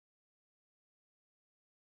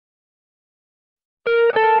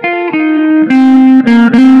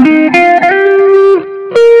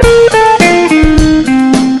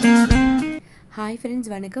Hi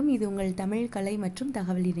friends, வணக்கம். இது உங்கள் தமிழ் கலை மற்றும்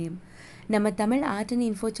தகவல் இணையம். நம்ம தமிழ் ஆர்ட் அண்ட்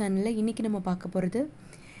இன்ஃபோ சேனலில் இன்றைக்கி நம்ம பார்க்க போகிறது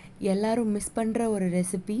எல்லோரும் மிஸ் பண்ணுற ஒரு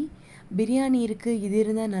ரெசிபி. பிரியாணி இருக்குது, இது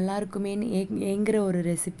இருந்தால் நல்லாயிருக்குமேன்னு ஏங்குற ஒரு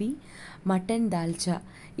ரெசிபி, மட்டன் தால்ச்சா.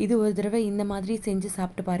 இது ஒரு தடவை இந்த மாதிரி செஞ்சு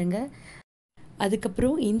சாப்பிட்டு பாருங்கள்.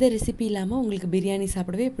 அதுக்கப்புறம் இந்த ரெசிபி இல்லாமல் உங்களுக்கு பிரியாணி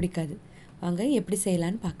சாப்பிடவே பிடிக்காது. வாங்க எப்படி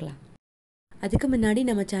செய்யலான்னு பார்க்கலாம். அதுக்கு முன்னாடி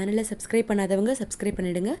நம்ம சேனலை சப்ஸ்கிரைப் பண்ணாதவங்க சப்ஸ்கிரைப்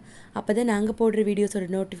பண்ணிவிடுங்க. அப்போ தான் நாங்கள் போடுற வீடியோஸோட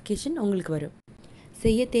நோட்டிஃபிகேஷன் உங்களுக்கு வரும்.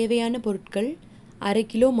 செய்ய தேவையான பொருட்கள்: 1/2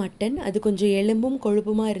 கிலோ மட்டன், அது கொஞ்சம் எலும்பும்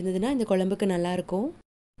கொழுப்புமாக இருந்ததுன்னா இந்த குழம்புக்கு நல்லாயிருக்கும்.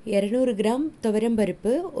 200 கிராம்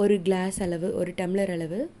துவரம்பருப்பு, ஒரு கிளாஸ் அளவு, ஒரு டம்ளர்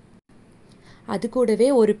அளவு. அது கூடவே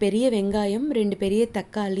ஒரு பெரிய வெங்காயம், 2 பெரிய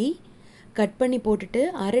தக்காளி கட் பண்ணி போட்டுட்டு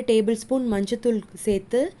 1/2 டேபிள் ஸ்பூன் மஞ்சத்தூள்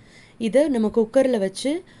சேர்த்து இதை நம்ம குக்கரில்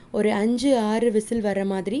வச்சு ஒரு 5-6 விசில் வர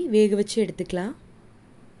மாதிரி வேக வச்சு எடுத்துக்கலாம்.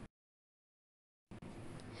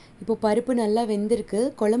 இப்போ பருப்பு நல்லா வெந்திருக்கு.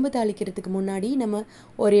 குழம்பு தாளிக்கிறதுக்கு முன்னாடி நம்ம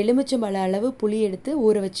ஒரு எலுமிச்சம்பழ அளவு புளி எடுத்து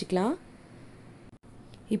ஊற வச்சுக்கலாம்.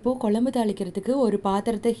 இப்போது குழம்பு தாளிக்கிறதுக்கு ஒரு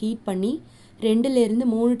பாத்திரத்தை ஹீட் பண்ணி 2லேருந்து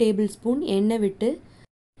 3 டேபிள் ஸ்பூன் எண்ணெய் விட்டு,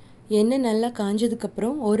 எண்ணெய் நல்லா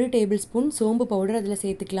காஞ்சதுக்கப்புறம் 1 டேபிள் ஸ்பூன் சோம்பு பவுடர் அதில்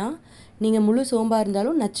சேர்த்துக்கலாம். நீங்கள் முழு சோம்பாக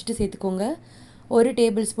இருந்தாலும் நச்சுட்டு சேர்த்துக்கோங்க. 1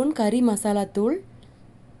 டேபிள் ஸ்பூன் கறி மசாலா தூள்,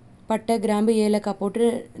 பட்டை, கிராம்பு, ஏலக்காய் போட்டு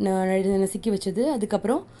நசுக்கி வச்சது.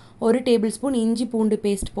 அதுக்கப்புறம் 1 டேபிள் ஸ்பூன் இஞ்சி பூண்டு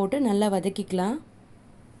பேஸ்ட் போட்டு நல்லா வதக்கிக்கலாம்.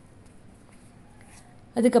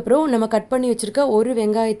 அதுக்கப்புறம் நம்ம கட் பண்ணி வச்சுருக்க ஒரு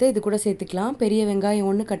வெங்காயத்தை இது கூட சேர்த்துக்கலாம். பெரிய வெங்காயம்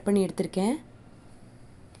 1 கட் பண்ணி எடுத்திருக்கேன்.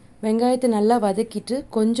 வெங்காயத்தை நல்லா வதக்கிட்டு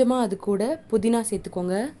கொஞ்சமாக அது கூட புதினா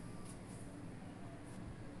சேர்த்துக்கோங்க.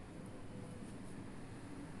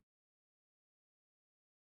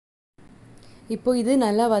 இப்போ இது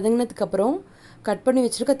நல்லா வதங்கினதுக்கப்புறம் கட் பண்ணி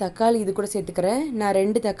வச்சுருக்க தக்காளி இது கூட சேர்த்துக்கிறேன். நான்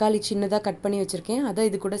 2 தக்காளி சின்னதாக கட் பண்ணி வச்சுருக்கேன். அதை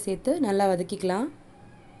இது கூட சேர்த்து நல்லா வதக்கிக்கலாம்.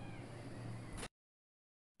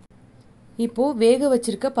 இப்போது வேக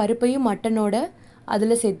வச்சுருக்க பருப்பையும் மட்டனோட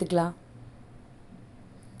அதில் சேர்த்துக்கலாம்.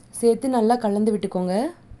 சேர்த்து நல்லா கலந்து விட்டுக்கோங்க.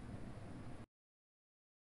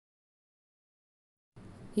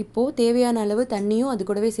 இப்போது தேவையான அளவு தண்ணியும் அது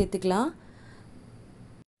கூடவே சேர்த்துக்கலாம்.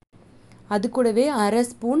 அது கூடவே 1/2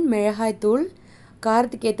 ஸ்பூன் மிளகாய்த்தூள்,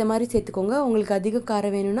 காரத்துக்கு ஏற்ற மாதிரி சேர்த்துக்கோங்க. உங்களுக்கு அதிக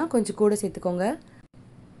காரம் வேணும்னா கொஞ்சம் கூட சேர்த்துக்கோங்க.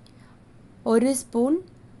 1 ஸ்பூன்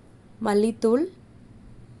மல்லித்தூள்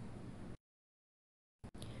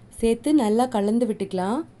சேர்த்து நல்லா கலந்து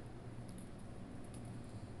விட்டுக்கலாம்.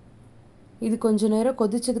 இது கொஞ்ச நேரம்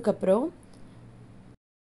கொதிச்சதுக்கப்புறம்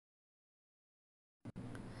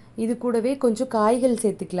இது கூடவே கொஞ்சம் காய்கள்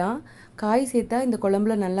சேர்த்துக்கலாம். காய் சேர்த்தா இந்த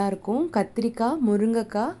குழம்புல நல்லாயிருக்கும். கத்திரிக்காய்,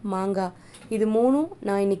 முருங்கைக்காய், மாங்காய், இது 3ம்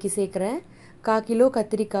நான் இன்றைக்கி சேர்க்குறேன். 1/4 கிலோ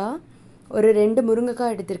கத்திரிக்காய், ஒரு 2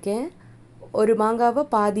 முருங்கைக்காய் எடுத்திருக்கேன். ஒரு மாங்காவை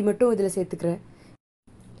பாதி மட்டும் இதில் சேர்த்துக்கிறேன்.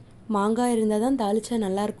 மாங்காய் இருந்தால் தான் தாளிச்சா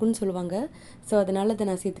நல்லாயிருக்கும்னு சொல்லுவாங்க. ஸோ அதனால் அதை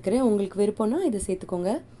நான் சேர்த்துக்கிறேன். உங்களுக்கு விருப்பம்னா இதை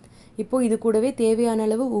சேர்த்துக்கோங்க. இப்போது இது கூடவே தேவையான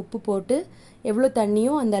அளவு உப்பு போட்டு எவ்வளோ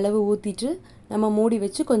தண்ணியோ அந்த அளவு ஊற்றிட்டு நம்ம மூடி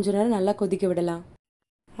வச்சு கொஞ்ச நேரம் நல்லா கொதிக்க விடலாம்.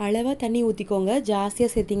 அளவாக தண்ணி ஊற்றிக்கோங்க.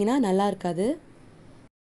 ஜாஸ்தியாக சேர்த்திங்கன்னா நல்லா இருக்காது.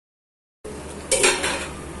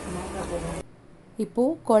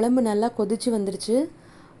 இப்போது குழம்பு நல்லா கொதிச்சு வந்துருச்சு.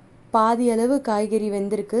 பாதி அளவு காய்கறி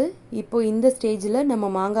வெந்திருக்கு. இப்போது இந்த ஸ்டேஜில் நம்ம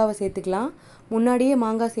மாங்காவை சேர்த்துக்கலாம். முன்னாடியே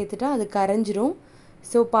மாங்காய் சேர்த்துட்டா அது கரைஞ்சிரும்.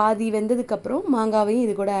 ஸோ பாதி வெந்ததுக்கப்புறம் மாங்காவையும்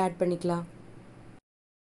இது கூட ஆட் பண்ணிக்கலாம்.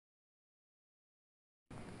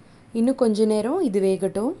 இன்னும் கொஞ்ச நேரம் இது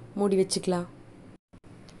வேகட்டும், மூடி வச்சுக்கலாம்.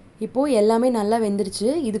 இப்போது எல்லாமே நல்லா வெந்துருச்சு.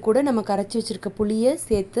 இது கூட நம்ம கரைச்சி வச்சுருக்க புளியை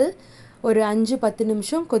சேர்த்து ஒரு 5-10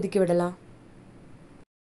 நிமிஷம் கொதிக்க விடலாம்.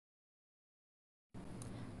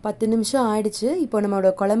 10 நிமிஷம் ஆயிடுச்சு. இப்போ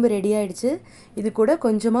நம்மளோட குழம்பு ரெடி ஆயிடுச்சு. இது கூட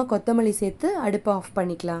கொஞ்சமாக கொத்தமல்லி சேர்த்து அடுப்பை ஆஃப்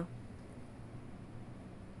பண்ணிக்கலாம்.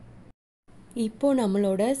 இப்போது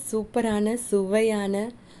நம்மளோட சூப்பரான சுவையான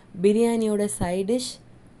பிரியாணியோட side dish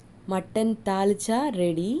mutton தாளிச்சா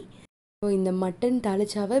ready. So இந்த மட்டன்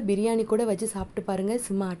தாளிச்சாவை பிரியாணி கூட வச்சு சாப்பிட்டு பாருங்கள்.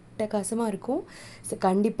 சும்மா அட்டகாசமாக இருக்கும். ஸோ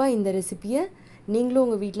கண்டிப்பாக இந்த ரெசிப்பியை நீங்களும்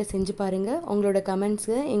உங்கள் வீட்டில் செஞ்சு பாருங்கள். உங்களோட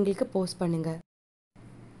கமெண்ட்ஸை எங்களுக்கு போஸ்ட் பண்ணுங்கள்.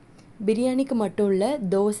 பிரியாணிக்கு மட்டும் இல்லை,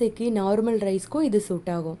 தோசைக்கு, நார்மல் ரைஸ்க்கும் இது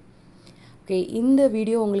சூட் ஆகும். ஓகே, இந்த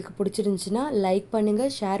வீடியோ உங்களுக்கு பிடிச்சிருந்துச்சுன்னா லைக்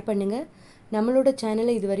பண்ணுங்கள், ஷேர் பண்ணுங்கள். நம்மளோட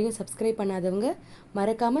சேனலை இது வரையும் சப்ஸ்கிரைப் பண்ணாதவங்க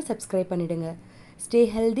மறக்காமல் சப்ஸ்கிரைப் பண்ணிவிடுங்க. Stay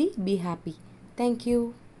healthy, be happy. Thank you.